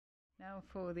Now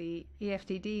for the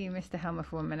EFTD, Mr. Helmer,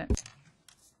 for 1 minute.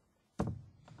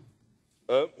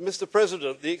 Mr.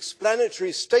 President, the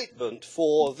explanatory statement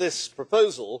for this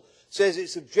proposal says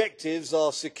its objectives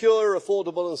are secure,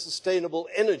 affordable and sustainable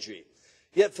energy.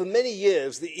 Yet for many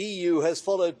years the EU has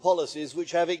followed policies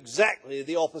which have exactly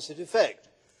the opposite effect.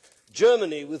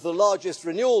 Germany, with the largest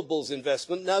renewables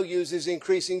investment, now uses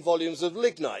increasing volumes of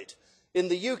lignite. In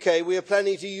the UK, we are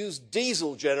planning to use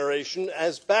diesel generation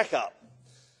as backup.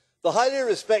 The highly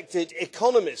respected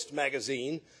Economist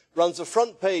magazine runs a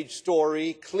front-page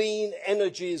story, Clean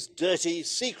Energy's Dirty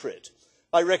Secret.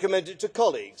 I recommend it to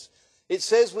colleagues. It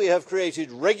says we have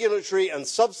created regulatory and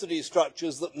subsidy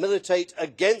structures that militate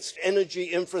against energy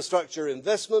infrastructure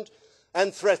investment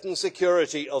and threaten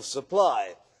security of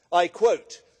supply. I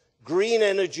quote, "Green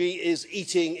energy is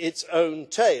eating its own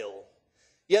tail."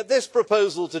 Yet this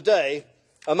proposal today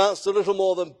amounts to little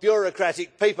more than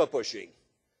bureaucratic paper pushing.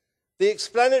 The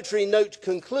explanatory note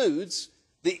concludes,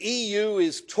 the EU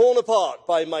is torn apart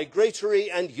by migratory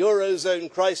and Eurozone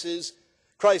crises.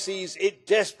 It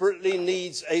desperately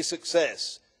needs a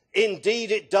success. Indeed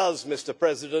it does, Mr.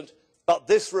 President, but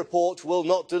this report will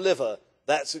not deliver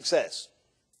that success.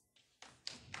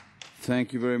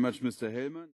 Thank you very much, Mr.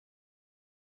 Helmer.